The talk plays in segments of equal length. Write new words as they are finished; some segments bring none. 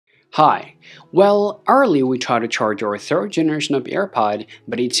Hi. Well, earlier we tried to charge our third generation of AirPod,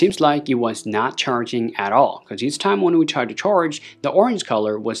 but it seems like it was not charging at all, because each time when we tried to charge, the orange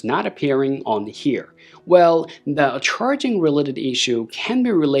color was not appearing on here. Well, the charging related issue can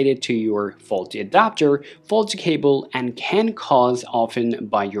be related to your faulty adapter, faulty cable, and can cause often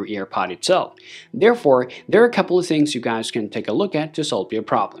by your AirPod itself. Therefore, there are a couple of things you guys can take a look at to solve your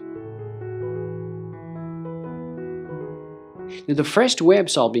problem. Now, the first way of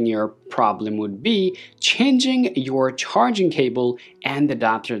solving your problem would be changing your charging cable and the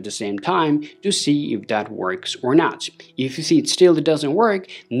adapter at the same time to see if that works or not. If you see it still doesn't work,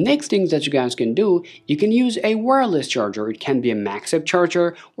 next thing that you guys can do, you can use a wireless charger. It can be a MagSafe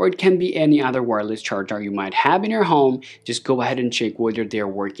charger or it can be any other wireless charger you might have in your home. Just go ahead and check whether they're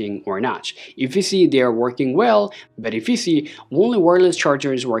working or not. If you see they're working well, but if you see only wireless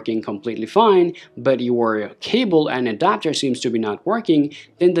charger is working completely fine, but your cable and adapter seems to be not working,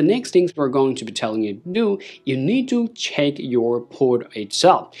 then the next things we're going to be telling you to do, you need to check your port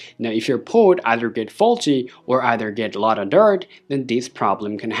itself. Now, if your port either get faulty or either get a lot of dirt, then this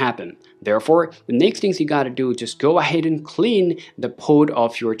problem can happen. Therefore, the next things you gotta do, just go ahead and clean the port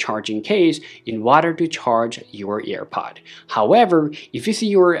of your charging case in order to charge your AirPod. However, if you see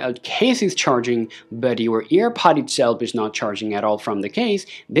your case is charging, but your AirPod itself is not charging at all from the case,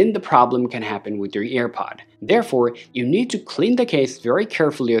 then the problem can happen with your AirPod. Therefore, you need to clean the case very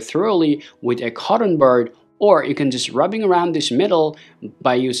carefully or thoroughly with a cotton bud, or you can just rubbing around this metal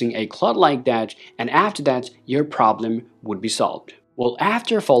by using a cloth like that, and after that, your problem would be solved. Well,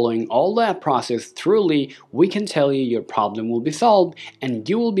 after following all that process thoroughly, we can tell you your problem will be solved and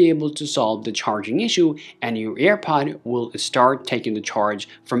you will be able to solve the charging issue and your AirPod will start taking the charge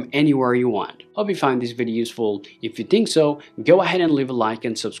from anywhere you want. Hope you find this video useful. If you think so, go ahead and leave a like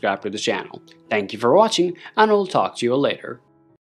and subscribe to the channel. Thank you for watching and I'll talk to you later.